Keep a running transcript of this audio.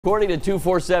According to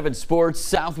 247 Sports,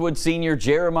 Southwood senior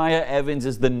Jeremiah Evans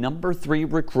is the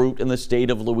 #3 recruit in the state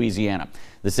of Louisiana.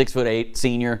 The 6'8"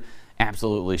 senior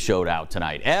absolutely showed out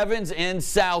tonight. Evans and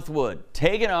Southwood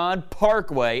taking on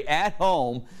Parkway at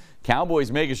home.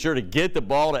 Cowboys making sure to get the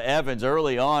ball to Evans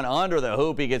early on under the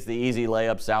hoop. He gets the easy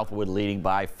layup. Southwood leading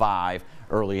by 5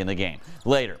 early in the game.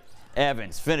 Later,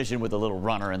 Evans finishing with a little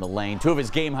runner in the lane. 2 of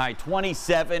his game-high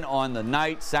 27 on the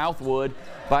night. Southwood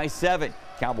by 7.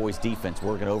 Cowboys defense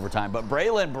working overtime, but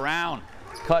Braylon Brown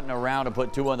cutting around to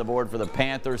put 2 on the board for the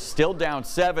Panthers. Still down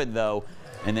 7 though,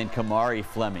 and then Kamari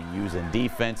Fleming using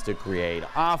defense to create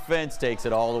offense, takes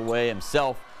it all the way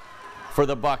himself for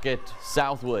the bucket.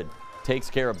 Southwood takes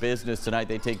care of business tonight.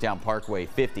 They take down Parkway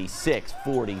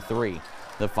 56-43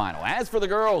 the final. As for the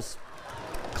girls,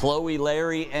 Chloe,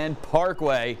 Larry, and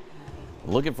Parkway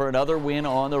looking for another win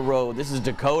on the road. This is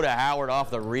Dakota Howard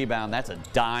off the rebound. That's a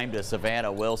dime to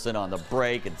Savannah Wilson on the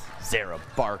break. And Sarah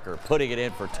Barker putting it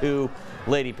in for 2.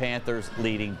 Lady Panthers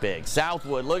leading big.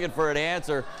 Southwood looking for an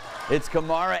answer. It's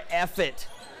Kamara Effett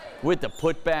with the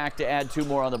putback to add 2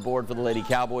 more on the board for the Lady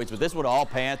Cowboys. But this one all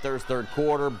Panthers, third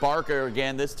quarter. Barker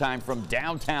again, this time from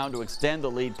downtown to extend the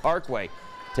lead. Parkway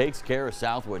takes care of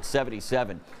Southwood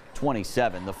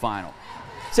 77-27 the final.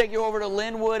 Take you over to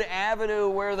Linwood Avenue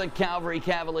where the Calvary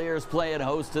Cavaliers play and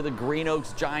host to the Green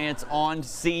Oaks Giants on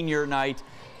senior night.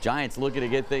 Giants looking to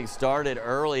get things started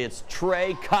early. It's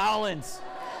Trey Collins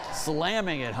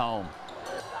slamming it home.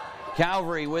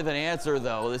 Calvary with an answer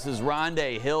though. This is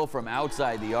Rondé Hill from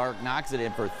outside the arc, knocks it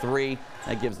in for 3.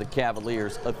 That gives the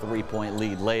Cavaliers a 3-point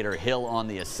lead later. Hill on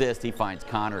the assist. He finds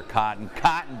Connor Cotton.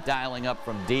 Cotton dialing up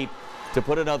from deep to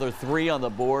put another 3 on the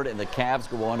board, and the Cavs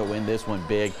go on to win this one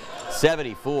big.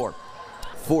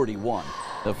 74-41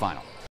 the final.